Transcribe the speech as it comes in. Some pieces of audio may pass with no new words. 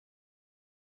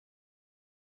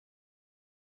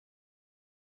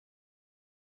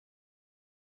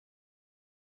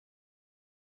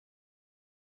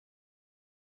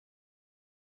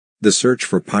The search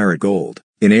for pirate gold.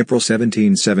 In April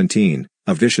 1717,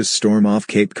 a vicious storm off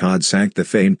Cape Cod sank the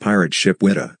famed pirate ship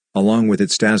Whydah, along with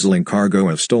its dazzling cargo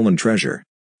of stolen treasure.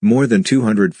 More than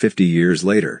 250 years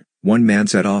later, one man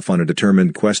set off on a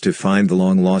determined quest to find the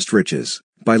long-lost riches.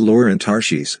 By lore and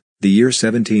Tarshish, the year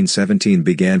 1717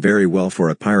 began very well for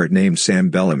a pirate named Sam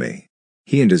Bellamy.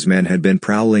 He and his men had been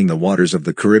prowling the waters of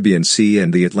the Caribbean Sea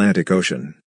and the Atlantic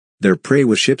Ocean. Their prey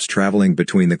was ships traveling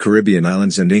between the Caribbean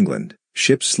islands and England,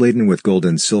 ships laden with gold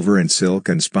and silver and silk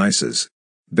and spices.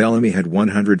 Bellamy had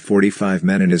 145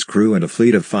 men in his crew and a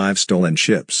fleet of 5 stolen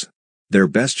ships. Their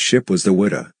best ship was the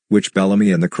Whydah, which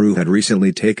Bellamy and the crew had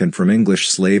recently taken from English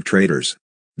slave traders.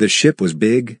 The ship was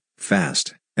big,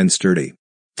 fast, and sturdy.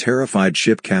 Terrified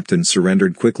ship captains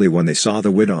surrendered quickly when they saw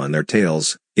the Whydah on their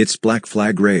tails, its black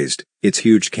flag raised, its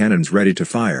huge cannons ready to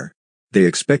fire. They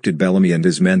expected Bellamy and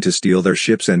his men to steal their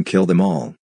ships and kill them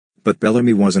all. But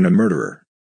Bellamy wasn't a murderer.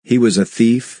 He was a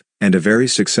thief, and a very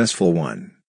successful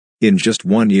one. In just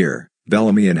 1 year,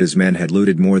 Bellamy and his men had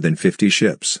looted more than 50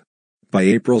 ships. By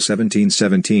April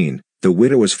 1717, the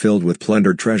Whydah was filled with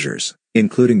plundered treasures,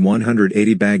 including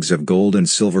 180 bags of gold and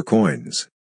silver coins.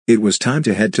 It was time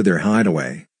to head to their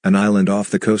hideaway, an island off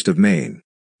the coast of Maine.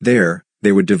 There,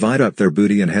 they would divide up their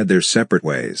booty and head their separate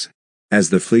ways.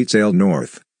 As the fleet sailed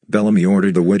north, Bellamy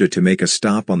ordered the Whydah to make a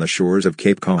stop on the shores of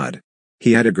Cape Cod.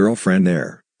 He had a girlfriend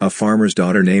there, a farmer's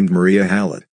daughter named Maria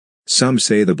Hallett. Some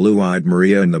say the blue-eyed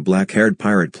Maria and the black-haired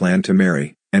pirate planned to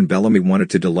marry, and Bellamy wanted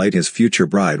to delight his future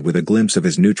bride with a glimpse of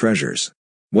his new treasures.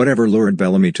 Whatever lured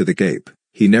Bellamy to the Cape,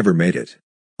 he never made it.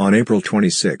 On April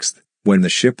 26, when the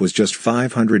ship was just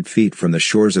 500 feet from the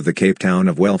shores of the Cape town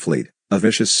of Wellfleet, a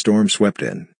vicious storm swept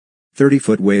in.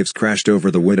 30-foot waves crashed over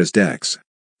the Whydah's decks.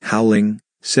 Howling,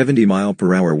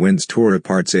 70-mile-per-hour winds tore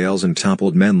apart sails and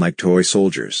toppled men like toy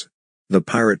soldiers. The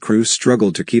pirate crew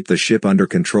struggled to keep the ship under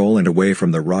control and away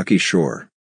from the rocky shore.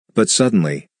 But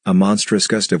suddenly, a monstrous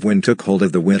gust of wind took hold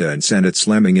of the Whydah and sent it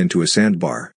slamming into a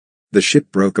sandbar. The ship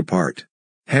broke apart.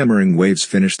 Hammering waves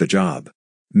finished the job.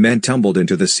 Men tumbled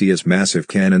into the sea as massive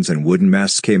cannons and wooden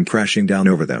masts came crashing down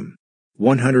over them.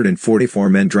 144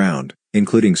 men drowned,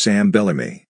 including Sam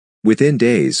Bellamy. Within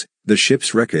days, the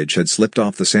ship's wreckage had slipped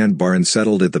off the sandbar and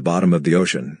settled at the bottom of the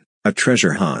ocean, a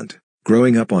treasure hunt.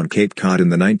 Growing up on Cape Cod in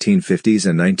the 1950s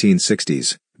and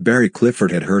 1960s, Barry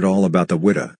Clifford had heard all about the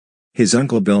Whydah. His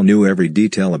Uncle Bill knew every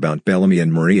detail about Bellamy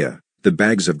and Maria, the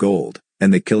bags of gold,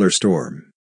 and the killer storm.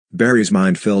 Barry's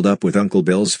mind filled up with Uncle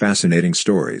Bill's fascinating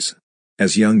stories.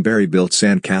 As young Barry built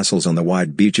sand castles on the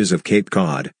wide beaches of Cape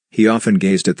Cod, he often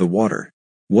gazed at the water.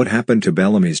 What happened to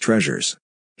Bellamy's treasures?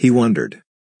 He wondered.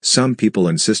 Some people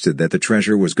insisted that the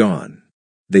treasure was gone.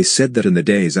 They said that in the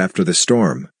days after the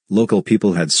storm, local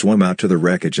people had swum out to the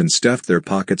wreckage and stuffed their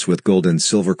pockets with gold and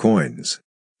silver coins.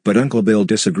 But Uncle Bill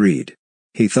disagreed.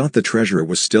 He thought the treasure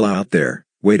was still out there,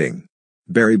 waiting.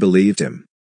 Barry believed him.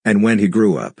 And when he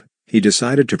grew up, he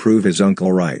decided to prove his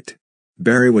uncle right.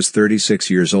 Barry was 36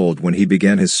 years old when he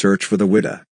began his search for the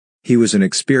Whydah. He was an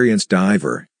experienced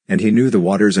diver, and he knew the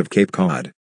waters of Cape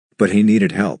Cod. But he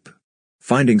needed help.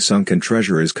 Finding sunken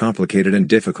treasure is complicated and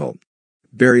difficult.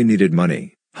 Barry needed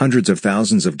money, hundreds of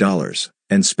thousands of dollars,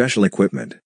 and special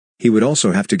equipment. He would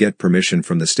also have to get permission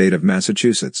from the state of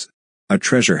Massachusetts. A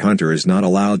treasure hunter is not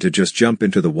allowed to just jump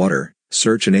into the water,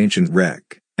 search an ancient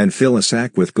wreck, and fill a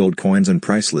sack with gold coins and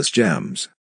priceless gems.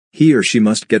 He or she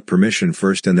must get permission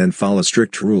first and then follow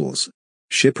strict rules.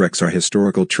 Shipwrecks are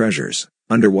historical treasures,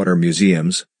 underwater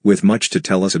museums, with much to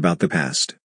tell us about the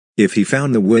past. If he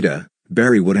found the Whydah,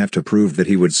 Barry would have to prove that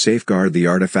he would safeguard the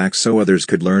artifacts so others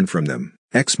could learn from them.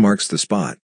 X marks the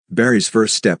spot. Barry's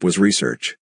first step was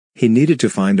research. He needed to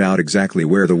find out exactly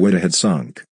where the Whydah had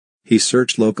sunk. He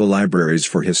searched local libraries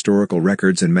for historical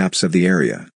records and maps of the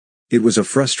area. It was a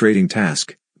frustrating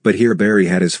task, but here Barry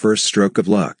had his first stroke of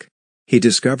luck. He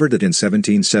discovered that in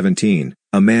 1717,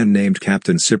 a man named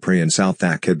Captain Cyprian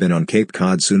Southack had been on Cape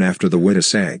Cod soon after the Whydah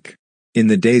sank. In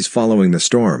the days following the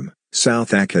storm,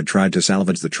 Southack had tried to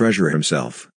salvage the treasure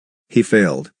himself. He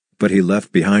failed, but he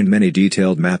left behind many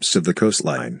detailed maps of the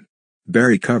coastline.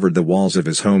 Barry covered the walls of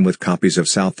his home with copies of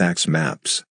Southack's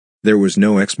maps. There was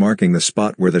no X marking the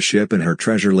spot where the ship and her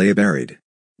treasure lay buried.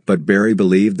 But Barry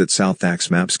believed that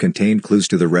Southack's maps contained clues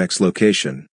to the wreck's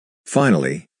location.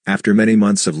 Finally, after many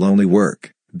months of lonely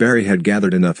work, Barry had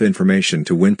gathered enough information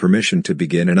to win permission to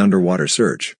begin an underwater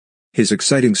search. His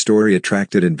exciting story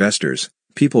attracted investors,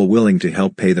 people willing to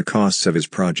help pay the costs of his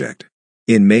project.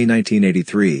 In May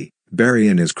 1983, Barry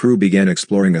and his crew began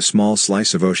exploring a small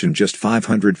slice of ocean just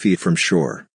 500 feet from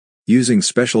shore. Using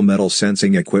special metal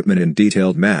sensing equipment and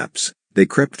detailed maps, they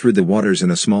crept through the waters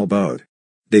in a small boat.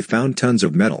 They found tons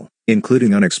of metal,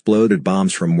 including unexploded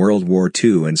bombs from World War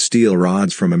II and steel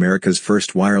rods from America's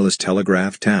first wireless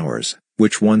telegraph towers,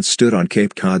 which once stood on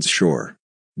Cape Cod's shore.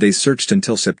 They searched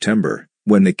until September,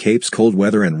 when the Cape's cold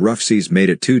weather and rough seas made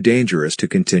it too dangerous to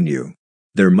continue.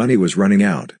 Their money was running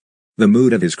out. The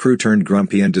mood of his crew turned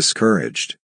grumpy and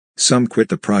discouraged. Some quit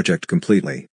the project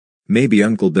completely. Maybe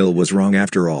Uncle Bill was wrong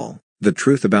after all. The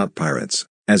truth about pirates.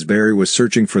 As Barry was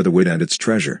searching for the wit and its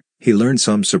treasure, he learned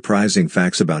some surprising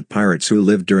facts about pirates who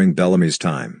lived during Bellamy's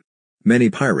time. Many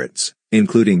pirates,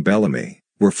 including Bellamy,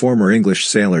 were former English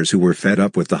sailors who were fed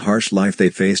up with the harsh life they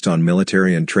faced on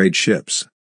military and trade ships.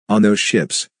 On those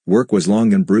ships, work was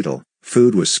long and brutal,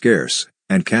 food was scarce,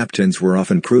 and captains were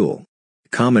often cruel.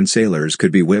 Common sailors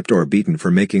could be whipped or beaten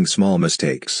for making small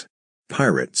mistakes.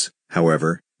 Pirates,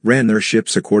 however, ran their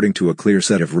ships according to a clear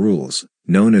set of rules,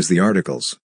 known as the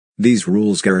Articles. These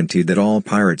rules guaranteed that all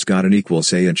pirates got an equal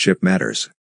say in ship matters.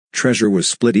 Treasure was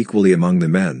split equally among the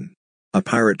men. A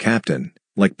pirate captain,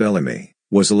 like Bellamy,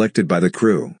 was elected by the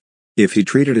crew. If he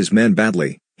treated his men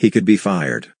badly, he could be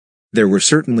fired. There were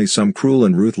certainly some cruel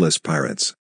and ruthless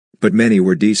pirates. But many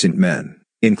were decent men,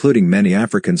 including many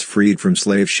Africans freed from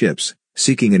slave ships,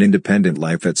 seeking an independent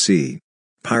life at sea.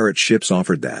 Pirate ships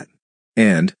offered that.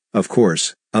 And, of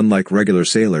course, unlike regular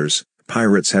sailors,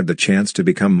 pirates had the chance to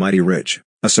become mighty rich,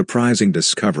 a surprising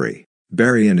discovery.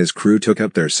 Barry and his crew took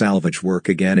up their salvage work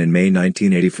again in May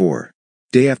 1984.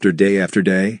 Day after day after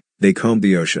day, they combed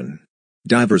the ocean.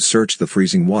 Divers searched the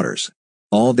freezing waters.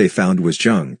 All they found was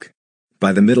junk.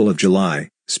 By the middle of July,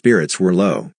 spirits were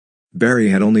low. Barry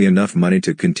had only enough money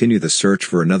to continue the search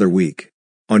for another week.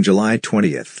 On July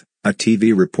 20th, a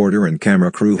TV reporter and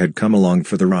camera crew had come along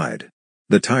for the ride.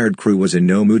 The tired crew was in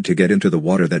no mood to get into the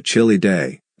water that chilly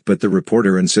day, but the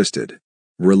reporter insisted.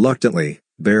 Reluctantly,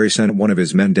 Barry sent one of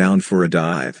his men down for a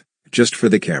dive, just for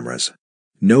the cameras.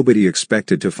 Nobody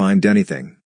expected to find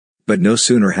anything. But no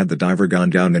sooner had the diver gone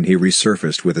down than he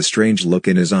resurfaced with a strange look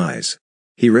in his eyes.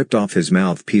 He ripped off his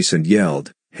mouthpiece and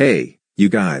yelled, "Hey, you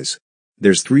guys!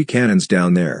 There's 3 cannons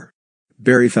down there."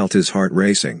 Barry felt his heart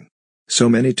racing. So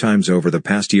many times over the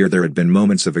past year there had been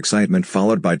moments of excitement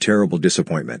followed by terrible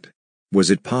disappointment. Was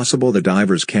it possible the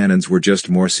divers' cannons were just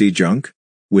more sea junk?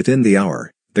 Within the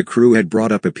hour, the crew had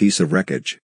brought up a piece of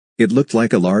wreckage. It looked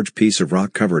like a large piece of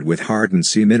rock covered with hardened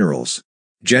sea minerals.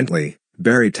 Gently,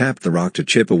 Barry tapped the rock to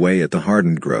chip away at the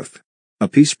hardened growth. A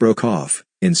piece broke off.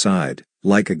 Inside,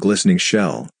 like a glistening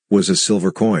shell, was a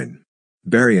silver coin.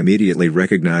 Barry immediately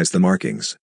recognized the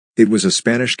markings. It was a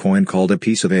Spanish coin called a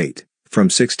piece of 8, from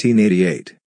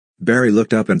 1688. Barry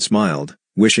looked up and smiled,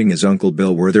 wishing his Uncle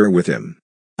Bill were there with him.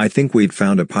 "I think we'd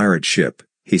found a pirate ship,"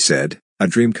 he said, "a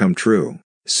dream come true."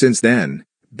 Since then,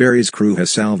 Barry's crew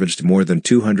has salvaged more than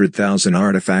 200,000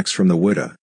 artifacts from the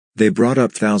Whydah. They brought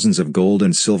up thousands of gold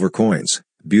and silver coins,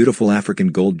 beautiful African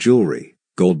gold jewelry,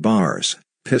 gold bars,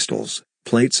 pistols,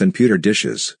 plates and pewter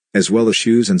dishes, as well as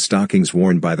shoes and stockings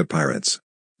worn by the pirates.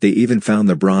 They even found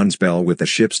the bronze bell with the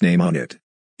ship's name on it.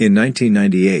 In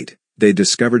 1998, they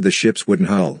discovered the ship's wooden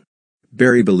hull.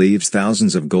 Barry believes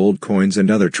thousands of gold coins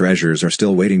and other treasures are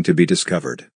still waiting to be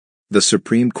discovered. The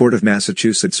Supreme Court of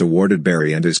Massachusetts awarded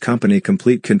Barry and his company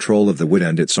complete control of the Whydah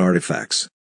and its artifacts.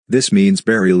 This means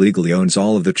Barry legally owns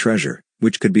all of the treasure,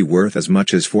 which could be worth as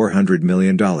much as $400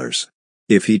 million.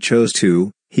 If he chose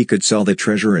to, he could sell the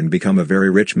treasure and become a very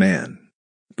rich man.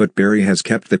 But Barry has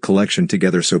kept the collection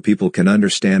together so people can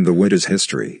understand the Whydah's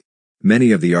history.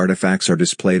 Many of the artifacts are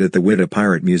displayed at the Whydah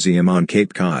Pirate Museum on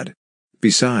Cape Cod.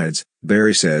 Besides,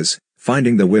 Barry says,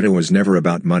 finding the Whydah was never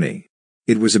about money.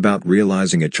 It was about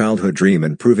realizing a childhood dream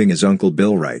and proving his Uncle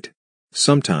Bill right.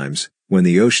 Sometimes, when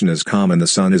the ocean is calm and the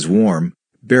sun is warm,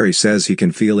 Barry says he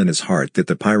can feel in his heart that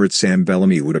the pirate Sam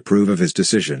Bellamy would approve of his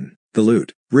decision. The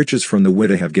loot, riches from the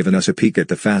Whydah have given us a peek at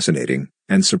the fascinating,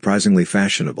 and surprisingly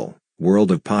fashionable,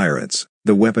 world of pirates.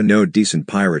 The weapon no decent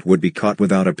pirate would be caught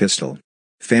without a pistol.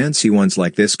 Fancy ones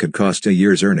like this could cost a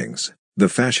year's earnings. The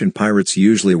fashion pirates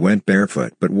usually went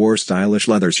barefoot but wore stylish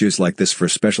leather shoes like this for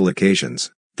special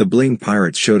occasions. The bling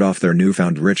pirates showed off their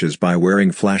newfound riches by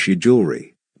wearing flashy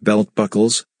jewelry, belt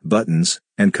buckles, buttons,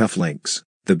 and cufflinks.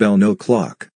 The bell no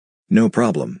clock. No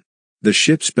problem. The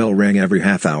ship's bell rang every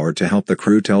half hour to help the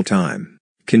crew tell time.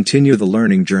 Continue the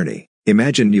learning journey.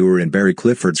 Imagine you were in Barry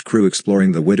Clifford's crew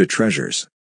exploring the Whydah treasures.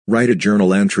 Write a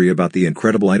journal entry about the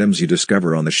incredible items you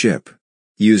discover on the ship.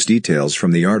 Use details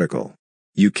from the article.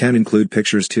 You can include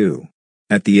pictures too.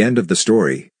 At the end of the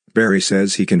story, Barry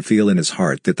says he can feel in his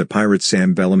heart that the pirate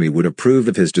Sam Bellamy would approve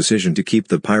of his decision to keep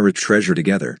the pirate treasure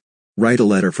together. Write a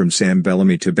letter from Sam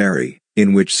Bellamy to Barry,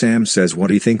 in which Sam says what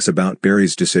he thinks about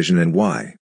Barry's decision and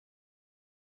why.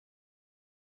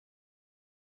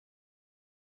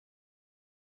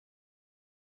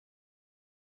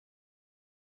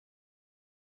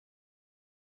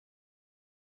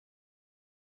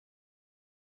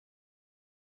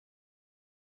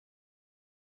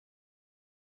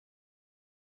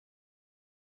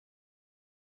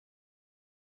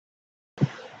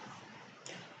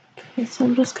 Okay, so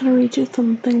I'm just going to read you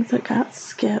some things that got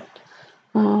skipped.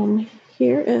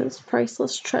 Here is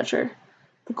Priceless Treasure.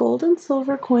 The gold and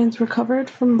silver coins recovered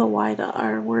from the Wida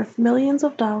are worth millions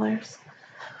of dollars.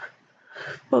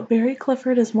 But Barry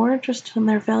Clifford is more interested in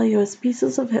their value as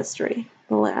pieces of history.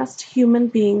 The last human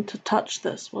being to touch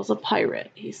this was a pirate,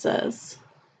 he says.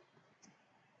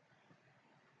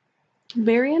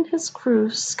 Barry and his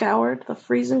crew scoured the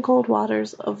freezing cold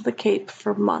waters of the Cape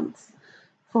for months,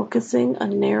 focusing a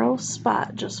narrow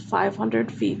spot just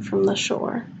 500 feet from the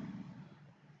shore.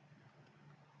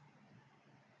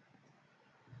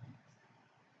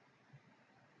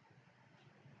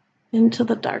 Into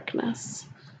the darkness.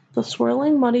 The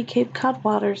swirling, muddy Cape Cod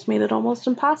waters made it almost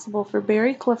impossible for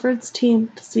Barry Clifford's team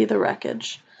to see the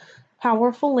wreckage.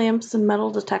 Powerful lamps and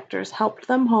metal detectors helped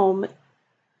them hone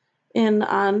in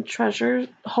on treasures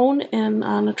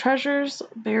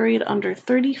buried under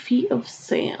 30 feet of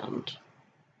sand.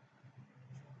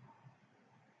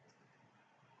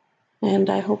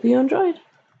 And I hope you enjoyed.